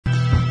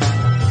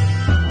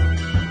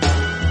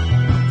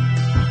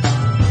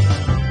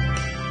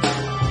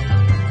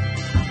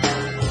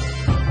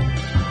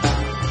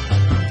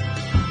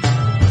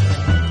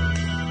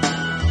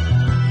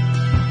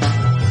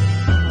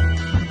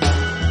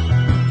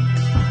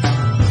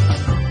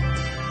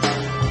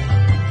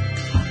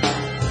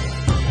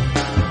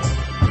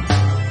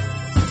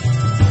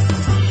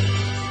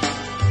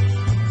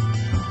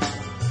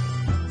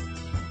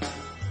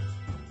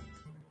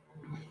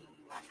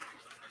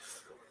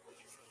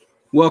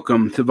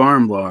Welcome to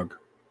Varn blog,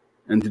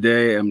 and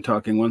today I'm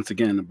talking once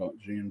again about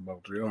Jean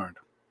Baudrillard.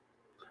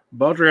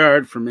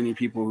 Baudrillard, for many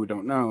people who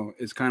don't know,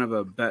 is kind of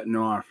a bête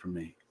noire for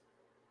me.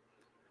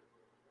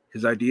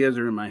 His ideas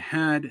are in my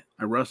head,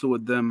 I wrestle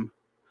with them,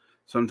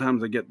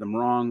 sometimes I get them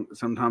wrong,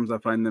 sometimes I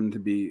find them to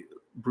be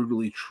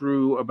brutally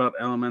true about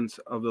elements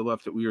of the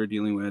left that we are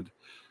dealing with,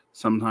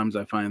 sometimes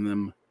I find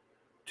them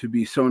to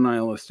be so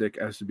nihilistic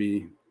as to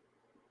be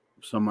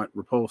somewhat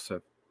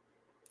repulsive.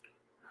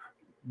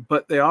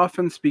 But they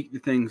often speak to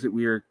things that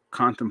we are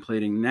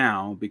contemplating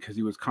now because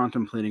he was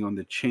contemplating on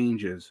the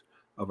changes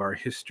of our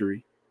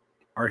history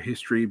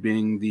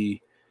being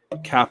the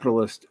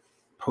capitalist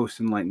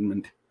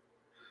post-Enlightenment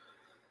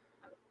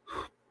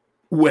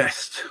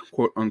West,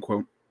 quote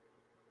unquote.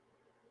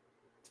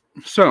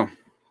 So,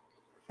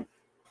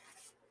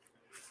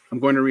 I'm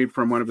going to read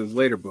from one of his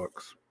later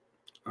books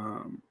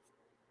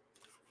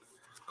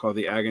called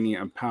The Agony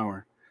of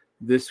Power.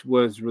 This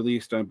was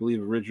released, I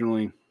believe,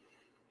 originally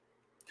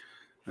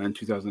in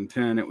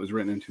 2010. It was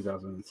written in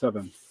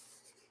 2007,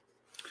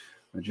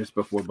 just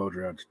before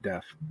Baudrillard's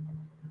death.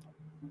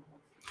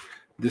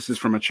 This is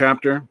from a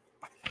chapter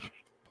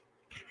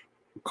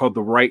called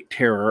The Right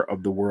Terror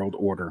of the World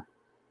Order.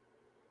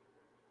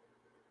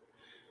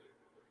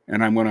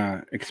 And I'm going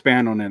to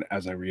expand on it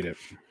as I read it.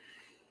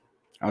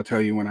 I'll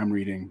tell you when I'm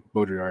reading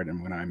Baudrillard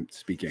and when I'm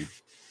speaking.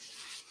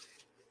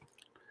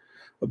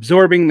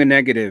 Absorbing the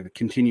negative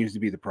continues to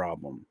be the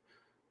problem.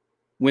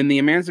 When the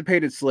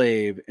emancipated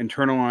slave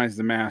internalizes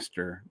the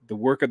master, the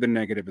work of the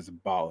negative is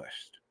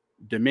abolished.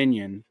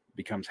 Dominion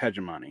becomes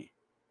hegemony.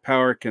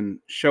 Power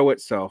can show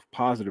itself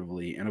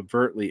positively and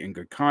overtly in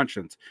good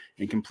conscience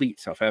and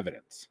complete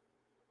self-evidence.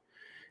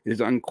 It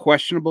is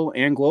unquestionable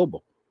and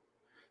global.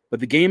 But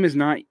the game is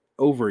not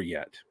over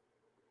yet.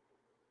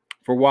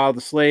 For while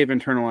the slave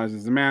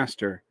internalizes the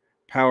master,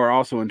 power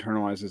also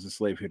internalizes the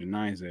slave who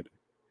denies it,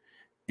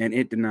 and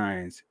it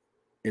denies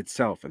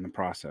itself in the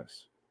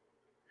process.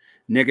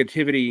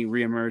 Negativity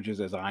reemerges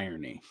as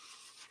irony,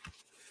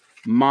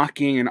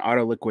 mocking and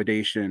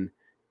auto-liquidation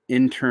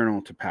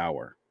internal to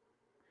power.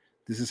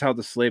 This is how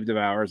the slave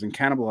devours and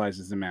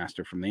cannibalizes the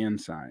master from the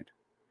inside.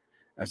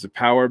 As the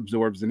power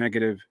absorbs the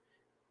negative,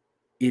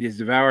 it is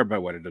devoured by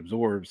what it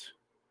absorbs.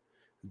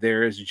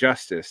 There is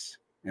justice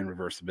and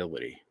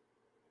reversibility.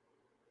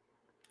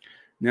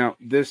 Now,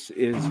 this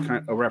is kind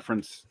of a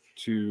reference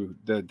to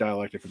the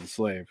dialectic of the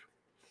slave,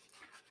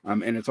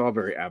 and it's all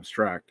very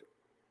abstract.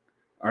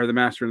 Are the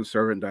master and the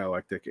servant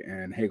dialectic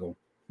and Hegel.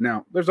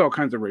 Now, there's all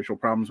kinds of racial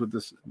problems with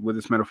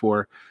this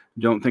metaphor.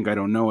 Don't think I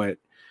don't know it.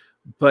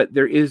 But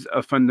there is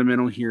a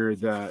fundamental here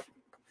that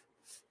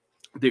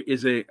there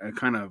is a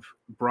kind of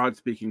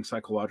broad-speaking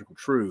psychological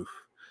truth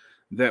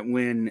that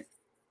when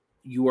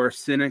you are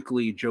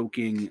cynically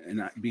joking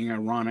and being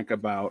ironic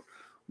about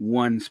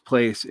one's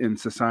place in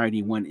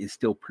society, one is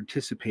still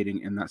participating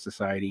in that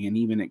society and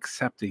even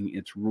accepting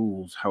its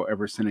rules,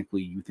 however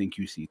cynically you think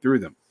you see through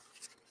them.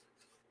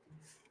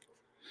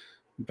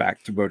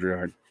 Back to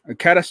Baudrillard. A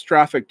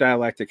catastrophic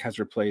dialectic has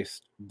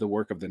replaced the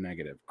work of the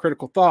negative.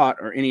 Critical thought,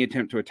 or any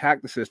attempt to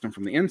attack the system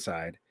from the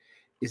inside,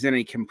 is in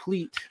a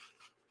complete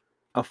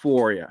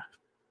aphoria.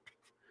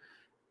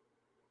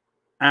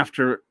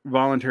 After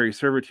voluntary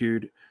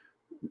servitude,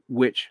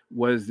 which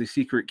was the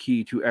secret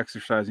key to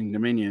exercising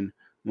dominion,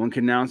 one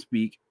can now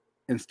speak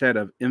instead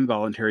of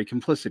involuntary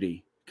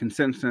complicity,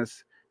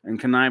 consensus, and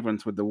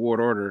connivance with the world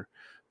order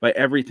by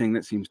everything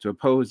that seems to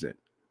oppose it.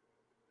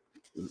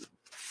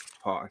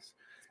 Pause.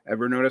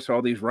 Ever notice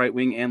all these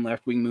right-wing and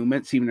left-wing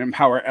movements even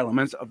empower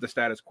elements of the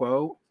status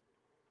quo?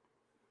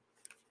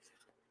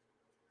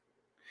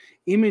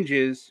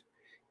 Images,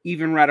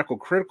 even radical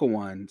critical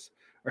ones,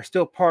 are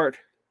still part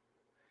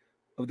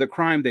of the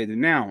crime they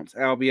denounce,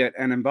 albeit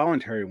an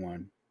involuntary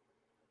one.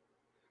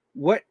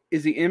 What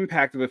is the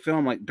impact of a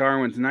film like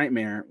Darwin's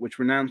Nightmare, which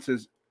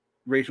renounces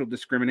racial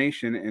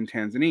discrimination in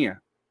Tanzania?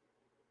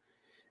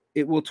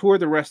 It will tour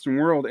the Western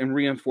world and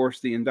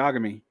reinforce the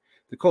endogamy,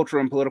 the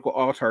cultural and political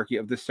autarky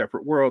of this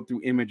separate world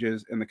through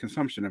images and the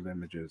consumption of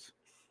images.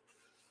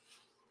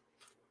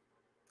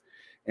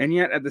 And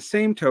yet, at the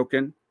same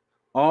token,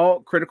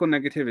 all critical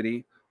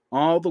negativity,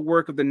 all the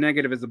work of the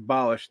negative is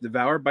abolished,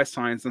 devoured by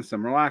science and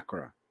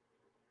simulacra.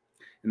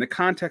 In the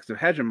context of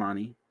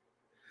hegemony,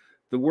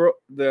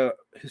 the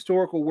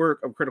historical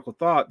work of critical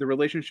thought, the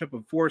relationship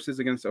of forces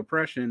against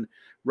oppression,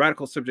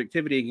 radical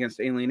subjectivity against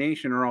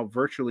alienation are all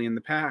virtually in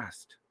the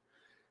past.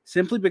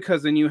 Simply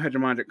because the new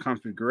hegemonic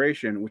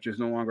configuration, which is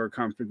no longer a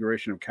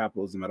configuration of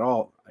capitalism at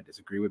all, I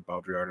disagree with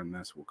Baudrillard on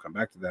this, we'll come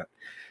back to that,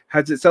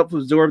 has itself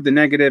absorbed the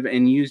negative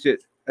and used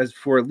it as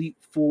for a leap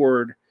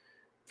forward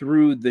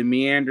through the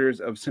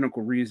meanders of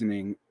cynical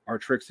reasoning, are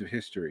tricks of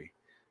history.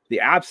 The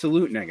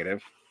absolute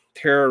negative,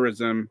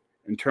 terrorism,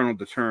 internal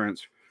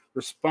deterrence,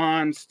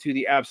 responds to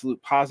the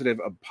absolute positive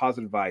of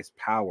positivized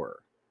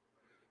power.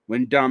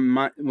 When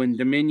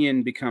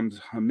dominion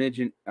becomes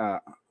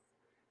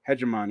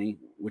hegemony,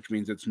 which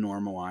means it's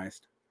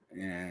normalized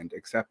and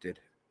accepted,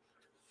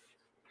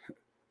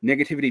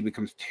 negativity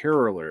becomes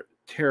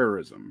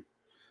terrorism.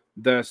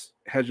 Thus,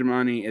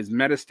 hegemony is the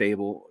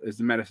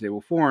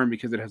metastable form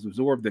because it has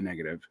absorbed the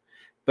negative.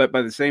 But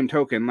by the same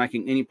token,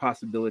 lacking any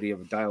possibility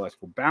of a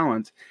dialectical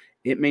balance,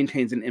 it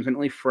maintains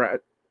infinitely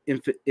fragile.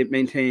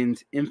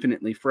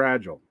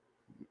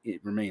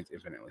 It remains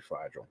infinitely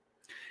fragile.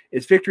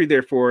 Its victory,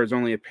 therefore, is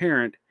only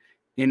apparent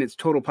in its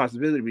total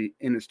possibility.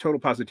 In its total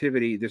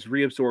positivity, this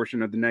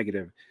reabsorption of the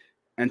negative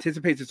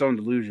anticipates its own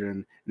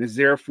delusion and is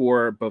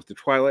therefore both the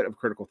twilight of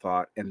critical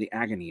thought and the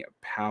agony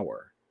of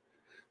power.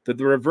 The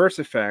reverse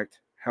effect,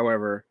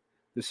 however,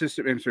 the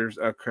system enters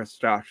a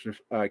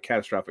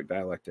catastrophic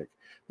dialectic.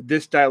 But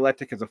this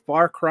dialectic is a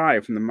far cry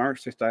from the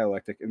Marxist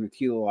dialectic in the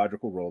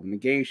teleological role of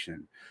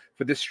negation.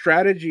 For the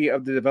strategy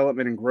of the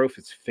development and growth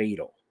is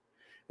fatal.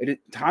 It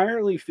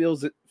entirely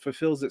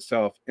fulfills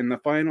itself in the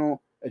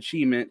final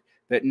achievement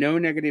that no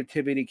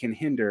negativity can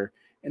hinder,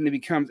 and it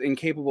becomes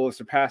incapable of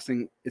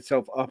surpassing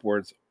itself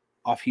upwards,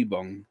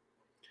 Aufhebung,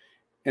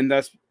 and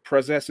thus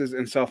possesses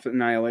in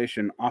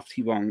self-annihilation,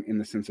 Aufhebung, in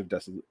the sense of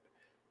dissolution.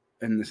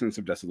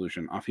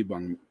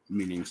 Aufhebung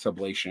meaning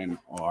sublation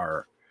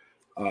or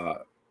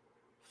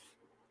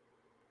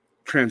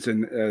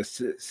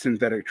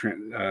synthetic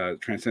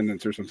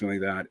transcendence or something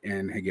like that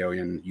in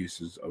Hegelian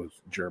uses of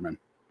German.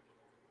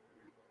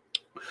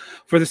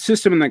 For the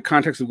system in the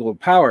context of global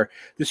power,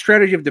 the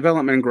strategy of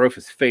development and growth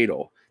is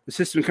fatal. The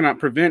system cannot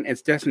prevent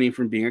its destiny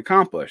from being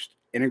accomplished,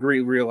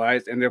 integrally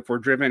realized, and therefore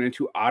driven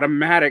into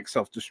automatic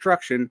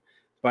self-destruction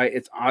by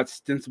its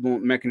ostensible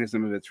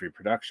mechanism of its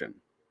reproduction.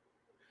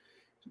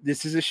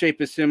 This is a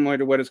shape is similar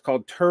to what is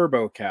called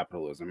turbo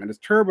capitalism, and as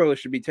turbo, it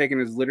should be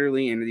taken as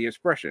literally into the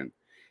expression.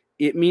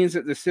 It means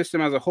that the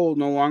system as a whole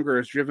no longer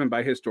is driven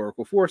by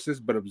historical forces,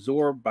 but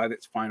absorbed by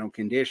its final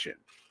condition.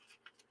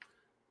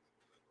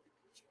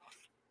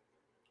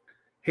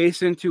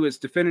 Hastened to its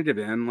definitive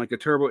end, like a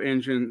turbo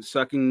engine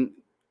sucking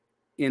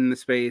in the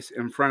space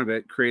in front of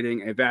it,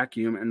 creating a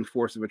vacuum and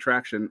force of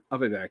attraction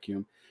of a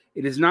vacuum.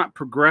 It is not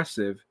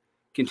progressive,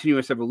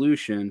 continuous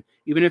evolution,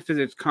 even if it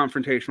is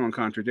confrontational and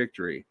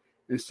contradictory.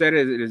 Instead,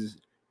 it is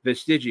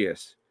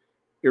vestigious,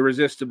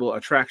 irresistible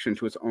attraction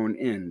to its own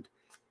end.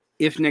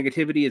 If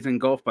negativity is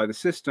engulfed by the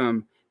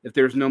system, if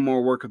there is no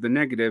more work of the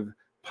negative,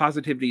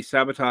 positivity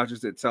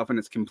sabotages itself in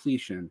its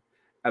completion.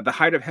 At the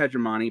height of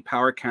hegemony,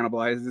 power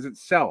cannibalizes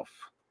itself,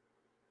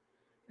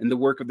 and the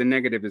work of the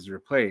negative is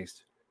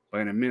replaced by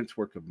an immense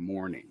work of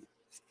mourning.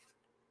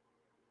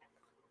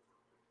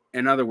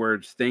 In other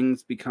words,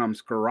 things become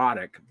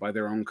sclerotic by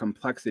their own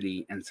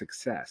complexity and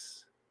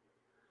success.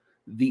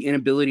 The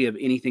inability of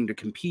anything to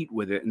compete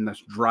with it and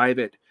thus drive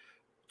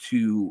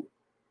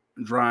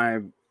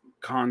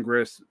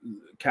Congress,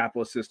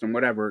 capitalist system,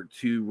 whatever,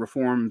 to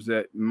reforms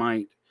that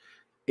might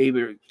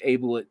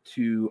able it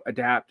to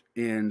adapt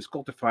and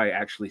sculptify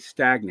actually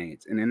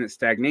stagnates. And in its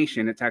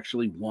stagnation, it's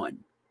actually won.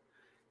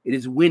 It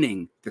is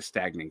winning that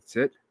stagnates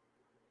it.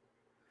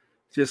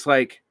 Just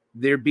like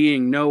there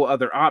being no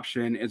other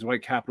option is why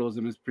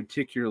capitalism is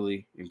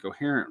particularly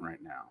incoherent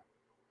right now.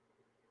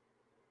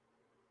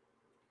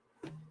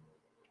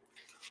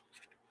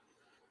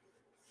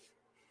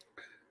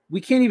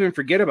 We can't even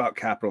forget about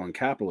capital and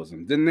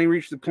capitalism. Didn't they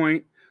reach the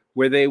point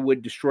where they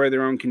would destroy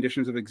their own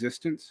conditions of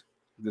existence?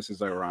 This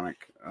is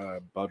ironic.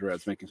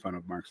 Baudrillard's making fun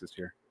of Marxists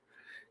here.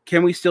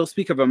 Can we still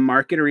speak of a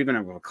market or even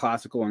of a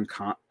classical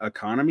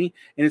economy?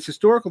 In its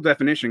historical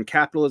definition,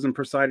 capitalism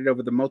presided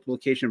over the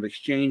multiplication of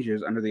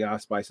exchanges under the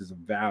auspices of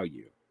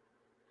value.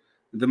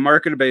 The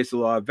market obeys the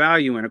law of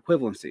value and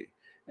equivalency,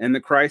 and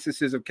the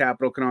crises of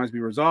capital can always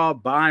be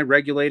resolved by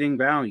regulating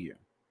value.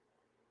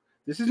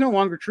 This is no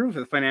longer true for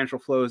the financial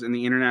flows and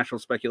the international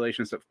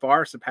speculations that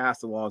far surpass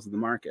the laws of the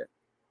market.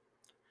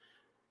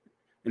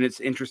 And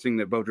it's interesting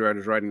that Baudrillard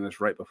is writing this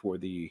right before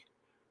the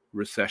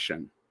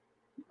recession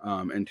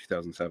in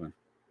 2007.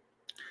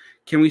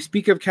 Can we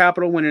speak of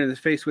capital when it is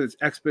faced with its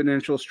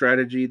exponential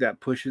strategy that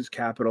pushes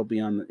capital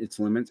beyond its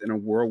limits in a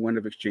whirlwind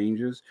of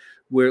exchanges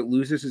where it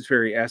loses its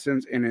very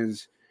essence and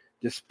is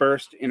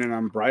dispersed in an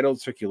unbridled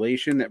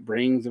circulation that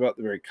brings about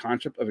the very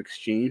concept of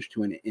exchange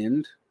to an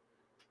end?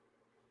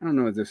 I don't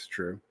know if this is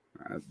true.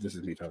 This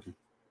is me talking.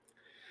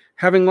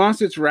 Having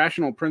lost its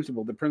rational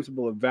principle, the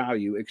principle of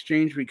value,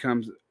 exchange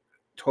becomes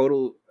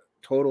total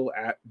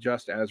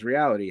just as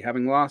reality.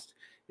 Having lost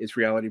its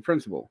reality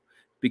principle,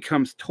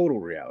 becomes total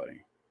reality.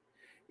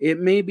 It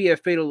may be a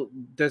fatal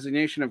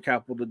designation of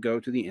capital to go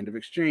to the end of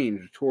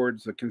exchange,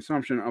 towards the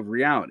consumption of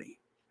reality.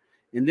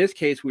 In this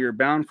case, we are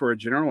bound for a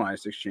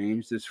generalized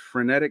exchange, this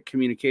frenetic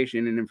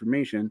communication and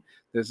information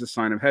that is a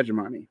sign of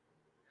hegemony.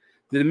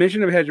 The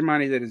dimension of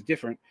hegemony that is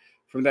different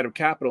from that of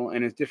capital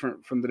and is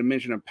different from the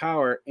dimension of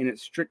power in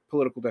its strict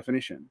political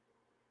definition.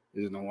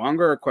 It is no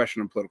longer a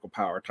question of political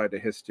power tied to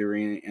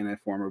history and a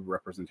form of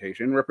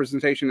representation.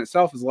 Representation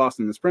itself is lost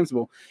in this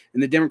principle,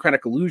 and the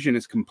democratic illusion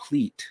is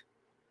complete.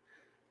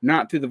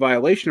 Not through the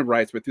violation of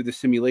rights, but through the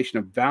simulation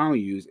of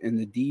values and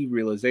the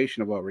derealization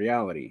of all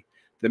reality.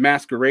 The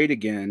masquerade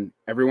again,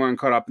 everyone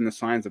caught up in the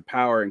signs of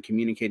power and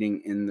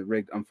communicating in the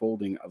rigged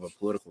unfolding of a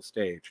political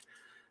stage.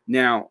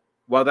 Now,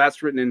 while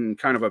that's written in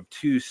kind of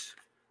obtuse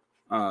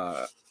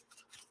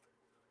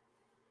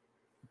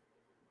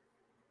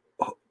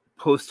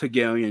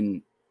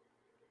post-Hegelian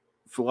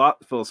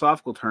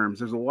philosophical terms,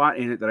 there's a lot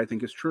in it that I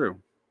think is true.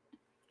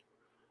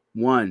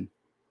 One,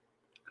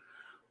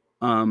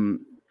 that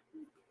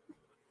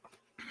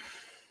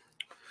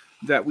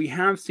we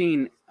have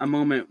seen a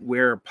moment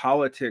where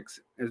politics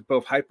is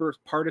both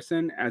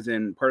hyper-partisan, as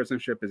in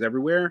partisanship is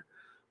everywhere,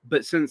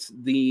 but since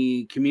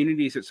the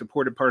communities that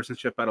supported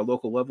partisanship at a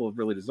local level have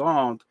really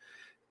dissolved,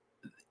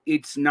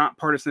 it's not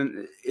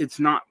partisan. It's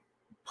not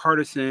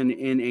partisan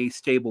in a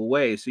stable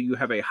way. So you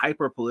have a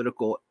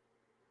hyper-political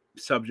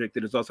subject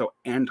that is also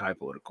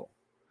anti-political.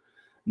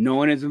 No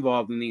one is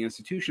involved in the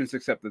institutions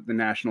except at the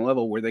national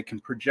level, where they can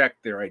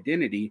project their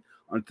identity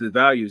onto the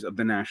values of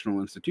the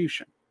national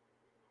institution.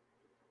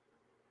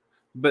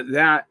 But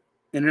that,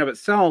 in and of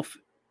itself,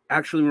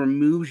 actually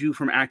removes you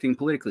from acting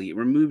politically. It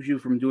removes you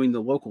from doing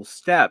the local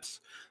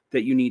steps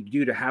that you need to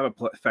do to have an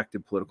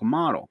effective political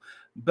model.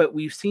 But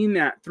we've seen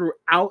that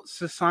throughout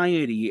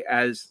society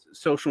as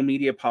social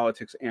media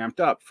politics amped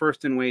up,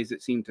 first in ways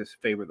that seem to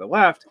favor the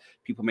left.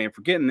 People may have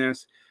forgotten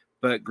this,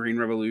 but green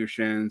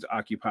revolutions,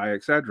 Occupy,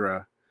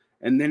 etc.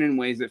 And then in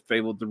ways that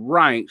favored the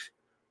right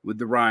with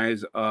the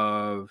rise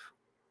of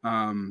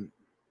kind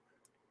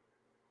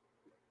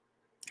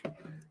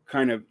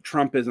of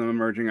Trumpism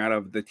emerging out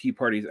of the Tea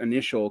Party's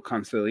initial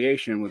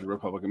conciliation with the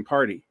Republican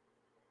Party.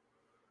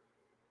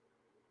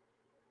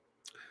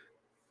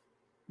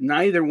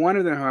 Neither one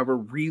of them, however,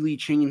 really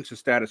changed the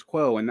status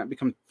quo, and that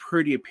becomes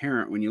pretty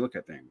apparent when you look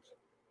at things.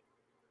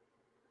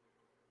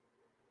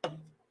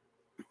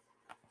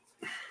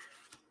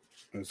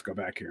 Let's go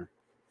back here.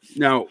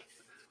 Now,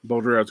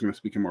 Baudrillard is going to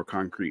speak in more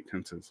concrete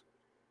tenses.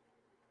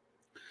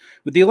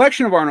 With the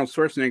election of Arnold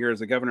Schwarzenegger as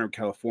the governor of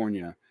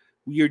California,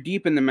 we are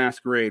deep in the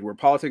masquerade where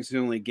politics is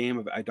only a game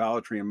of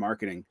idolatry and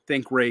marketing.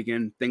 Think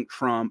Reagan, think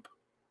Trump.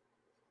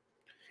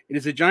 It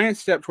is a giant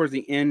step towards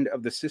the end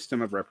of the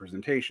system of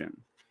representation.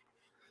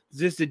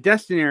 This is the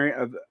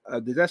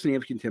destiny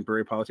of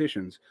contemporary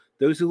politicians.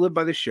 Those who live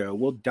by the show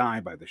will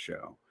die by the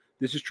show.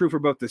 This is true for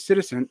both the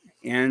citizen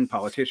and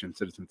politician.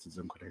 Citizens is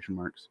in quotation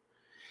marks.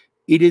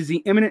 It is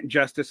the imminent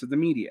justice of the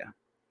media.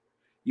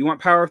 You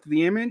want power through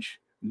the image?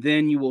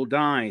 Then you will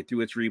die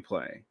through its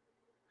replay.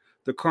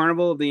 The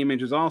carnival of the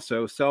image is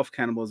also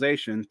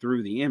self-cannibalization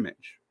through the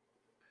image.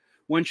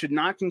 One should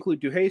not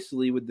conclude too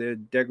hastily with the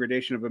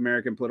degradation of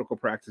American political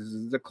practices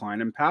as a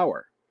decline in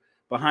power.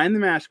 Behind the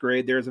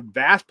masquerade, there is a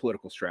vast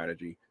political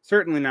strategy,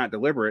 certainly not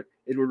deliberate.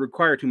 It would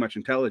require too much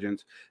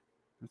intelligence.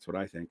 That's what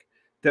I think.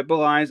 That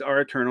belies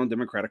our eternal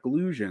democratic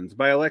illusions.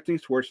 By electing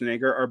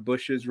Schwarzenegger or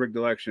Bush's rigged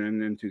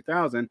election in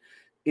 2000,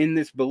 in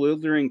this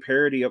bewildering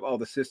parody of all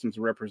the systems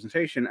of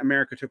representation,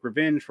 America took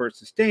revenge for its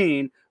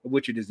disdain, of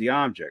which it is the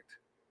object.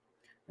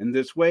 In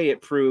this way,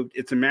 it proved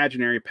its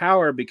imaginary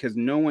power because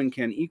no one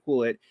can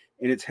equal it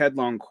in its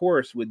headlong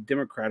course with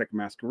democratic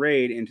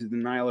masquerade into the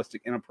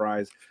nihilistic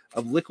enterprise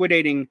of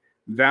liquidating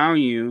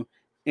value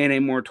in a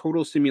more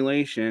total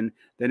simulation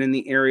than in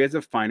the areas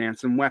of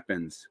finance and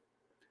weapons.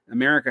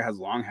 America has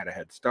long had a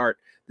head start.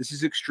 This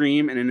is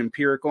extreme and an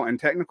empirical and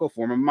technical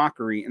form of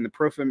mockery in the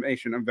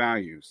profanation of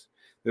values.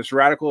 This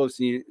radical of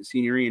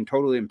scenery and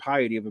total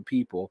impiety of a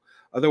people,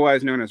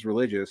 otherwise known as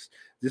religious,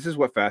 this is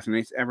what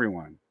fascinates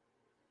everyone.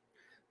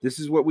 This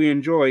is what we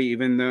enjoy,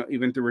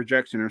 even through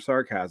rejection or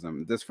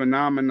sarcasm. This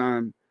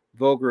phenomenon,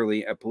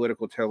 vulgarly a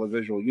political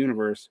televisual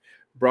universe,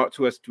 brought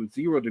to us to a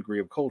zero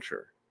degree of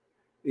culture.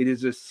 It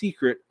is a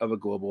secret of a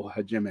global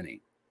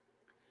hegemony.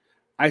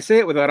 I say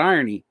it without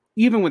irony,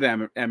 even with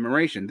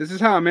admiration. This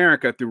is how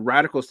America, through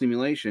radical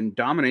stimulation,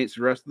 dominates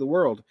the rest of the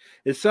world.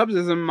 It subs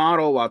as a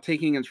model while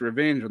taking its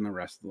revenge on the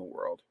rest of the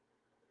world,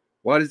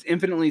 while it is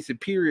infinitely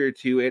superior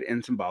to it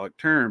in symbolic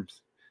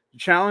terms. The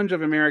challenge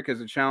of America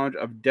is a challenge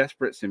of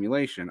desperate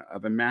simulation,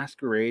 of a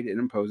masquerade it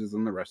imposes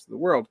on the rest of the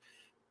world,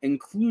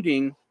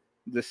 including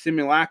the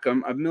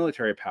simulacrum of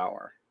military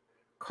power,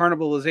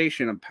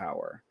 carnivalization of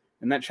power,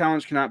 and that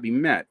challenge cannot be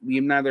met. We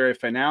have neither a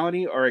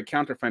finality or a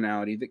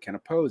counter-finality that can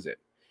oppose it.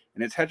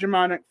 In its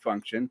hegemonic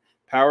function,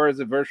 power is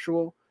a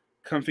virtual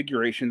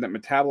configuration that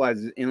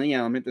metabolizes any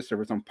element to serve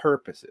its own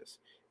purposes.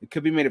 It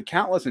could be made of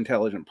countless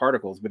intelligent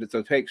particles, but its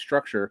opaque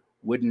structure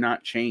would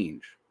not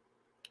change.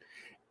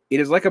 It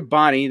is like a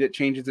body that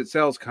changes its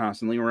cells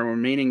constantly while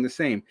remaining the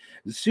same.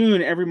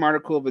 Soon, every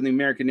particle of the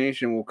American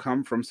nation will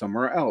come from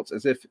somewhere else,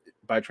 as if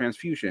by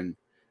transfusion.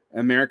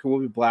 America will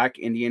be black,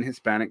 Indian,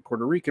 Hispanic,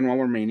 Puerto Rican while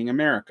remaining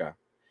America.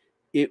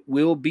 It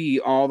will be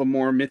all the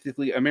more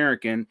mythically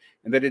American,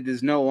 and that it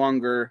is no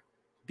longer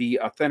be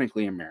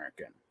authentically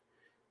American.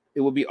 It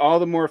will be all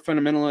the more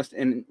fundamentalist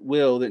and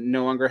will that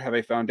no longer have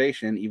a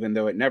foundation, even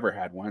though it never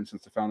had one,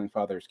 since the founding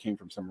fathers came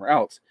from somewhere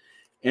else.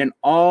 And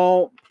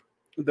all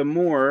the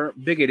more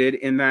bigoted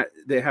in that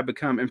they have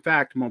become, in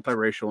fact,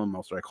 multiracial and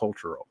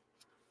multicultural.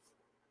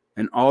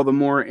 And all the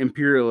more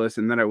imperialist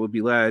in that it will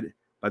be led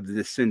by the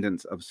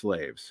descendants of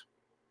slaves.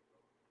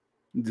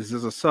 This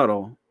is a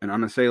subtle and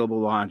unassailable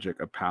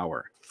logic of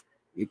power.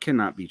 It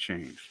cannot be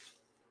changed.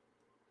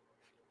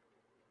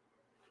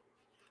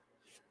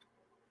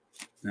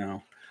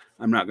 Now,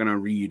 I'm not going to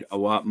read a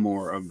lot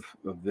more of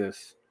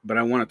this, but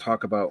I want to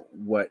talk about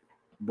what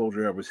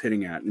Baudrillard was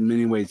hitting at. In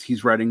many ways,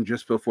 he's writing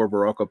just before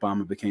Barack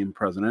Obama became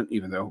president,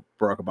 even though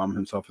Barack Obama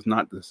himself is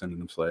not a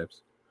descendant of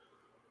slaves.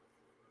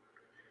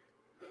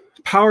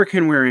 Power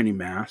can wear any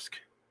mask.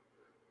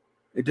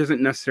 It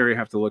doesn't necessarily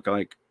have to look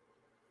like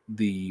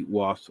the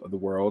WASP of the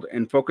world.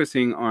 And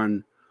focusing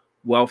on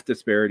wealth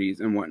disparities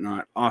and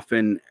whatnot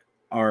often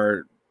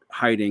are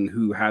hiding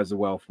who has the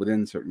wealth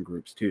within certain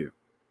groups too.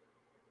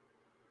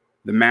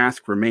 The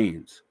mask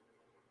remains.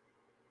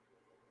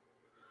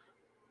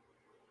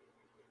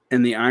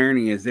 And the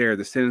irony is there,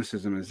 the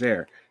cynicism is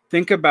there.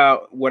 Think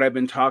about what I've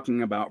been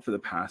talking about for the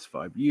past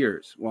 5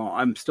 years. Well,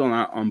 I'm still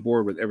not on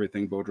board with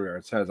everything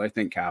Baudrillard says. I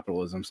think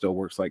capitalism still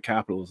works like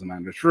capitalism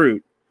at its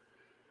root.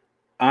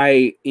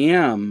 I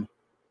am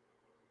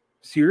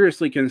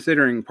seriously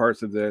considering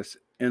parts of this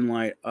in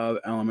light of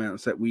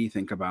elements that we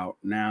think about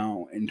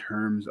now in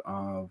terms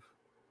of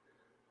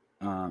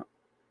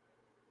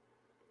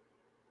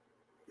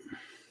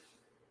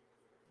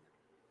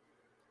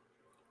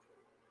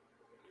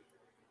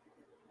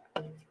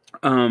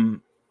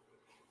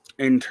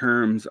in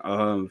terms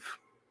of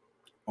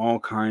all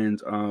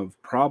kinds of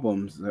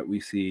problems that we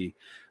see.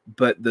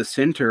 But the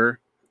center,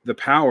 the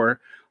power,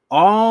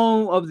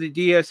 all of the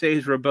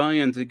DSA's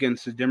rebellions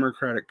against the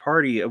Democratic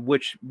Party, of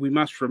which we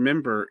must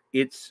remember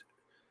its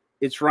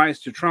rise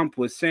to Trump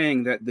was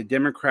saying that the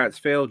Democrats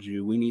failed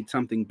you. We need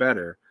something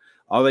better.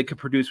 All they could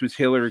produce was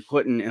Hillary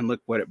Clinton, and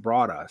look what it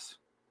brought us.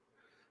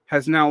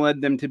 Has now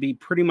led them to be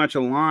pretty much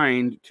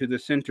aligned to the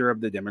center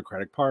of the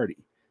Democratic Party.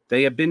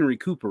 They have been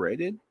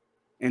recuperated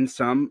in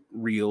some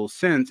real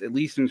sense, at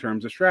least in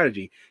terms of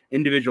strategy.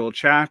 Individual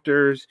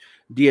chapters,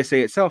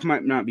 DSA itself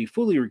might not be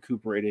fully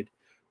recuperated,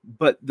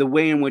 but the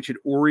way in which it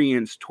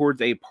orients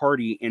towards a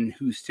party and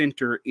whose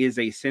center is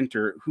a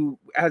center who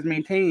has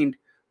maintained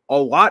a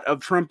lot of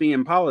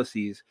Trumpian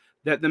policies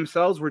that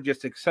themselves were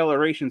just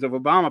accelerations of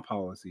Obama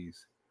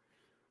policies.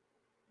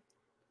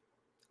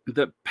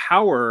 The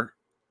power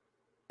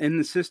in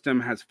the system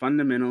has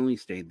fundamentally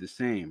stayed the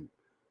same.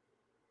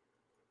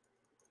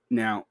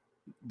 Now,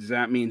 does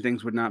that mean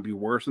things would not be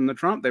worse than the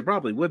Trump? They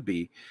probably would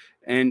be.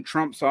 And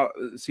Trump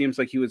seems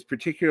like he was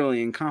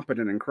particularly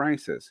incompetent in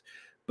crisis.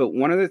 But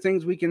one of the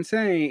things we can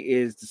say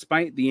is,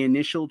 despite the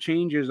initial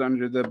changes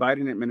under the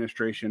Biden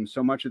administration,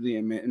 so much of the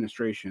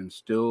administration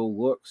still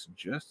looks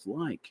just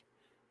like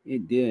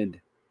it did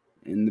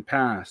in the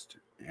past.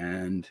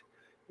 And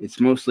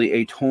it's mostly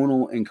a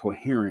tonal and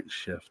coherent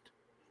shift.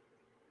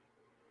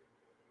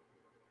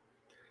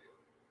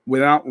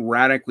 Without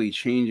radically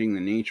changing the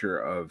nature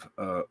of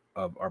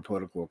our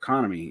political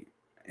economy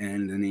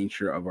and the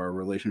nature of our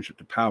relationship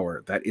to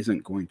power, that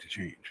isn't going to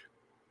change.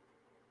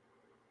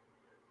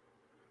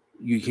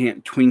 You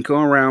can't twinkle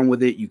around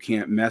with it. You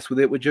can't mess with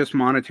it with just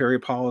monetary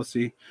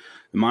policy.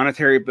 The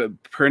monetary,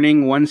 but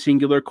printing one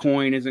singular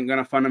coin isn't going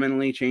to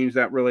fundamentally change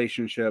that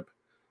relationship.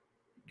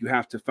 You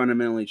have to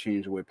fundamentally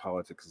change the way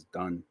politics is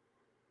done.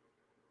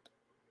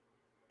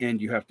 And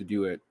you have to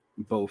do it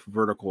both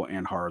vertical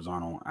and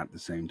horizontal at the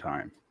same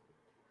time.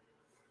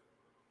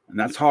 And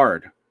that's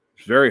hard.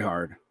 It's very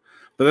hard.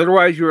 But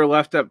otherwise, you are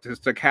left up to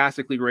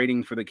stochastically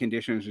rating for the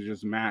conditions to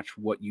just match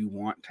what you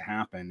want to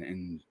happen.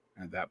 And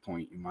at that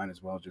point, you might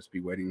as well just be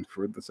waiting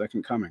for the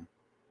second coming.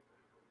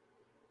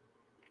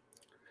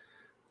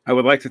 I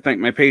would like to thank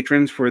my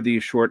patrons for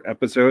these short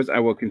episodes. I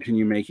will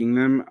continue making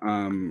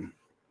them.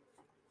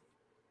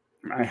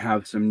 I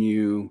have some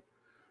new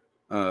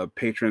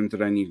patrons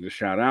that I need to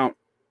shout out.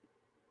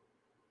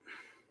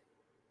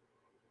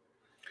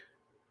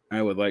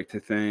 I would like to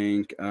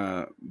thank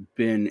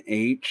Ben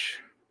H.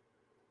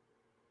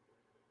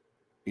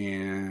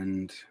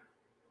 and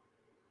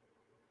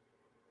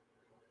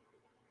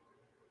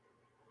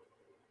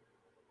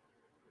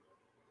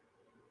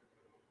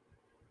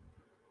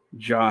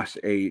Josh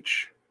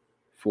H.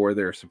 for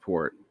their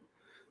support.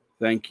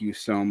 Thank you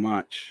so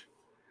much.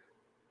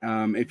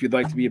 If you'd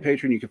like to be a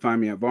patron, you can find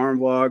me at Varn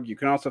Vlog. You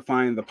can also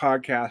find the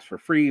podcast for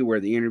free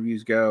where the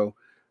interviews go.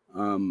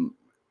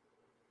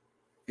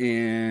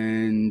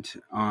 And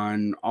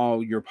on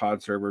all your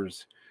pod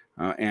servers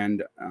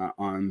and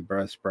on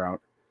Buzzsprout.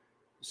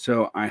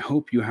 So I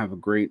hope you have a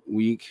great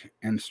week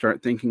and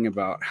start thinking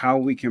about how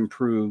we can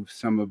prove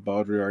some of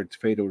Baudrillard's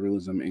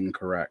fatalism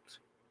incorrect.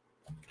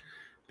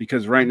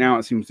 Because right now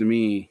it seems to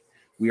me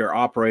we are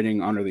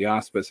operating under the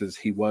auspices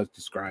he was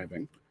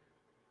describing.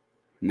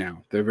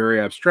 Now, they're very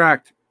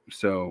abstract,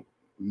 so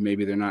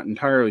maybe they're not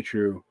entirely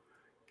true,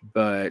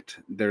 but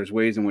there's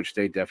ways in which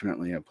they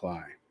definitely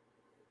apply.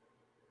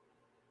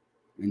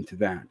 And to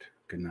that,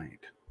 good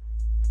night.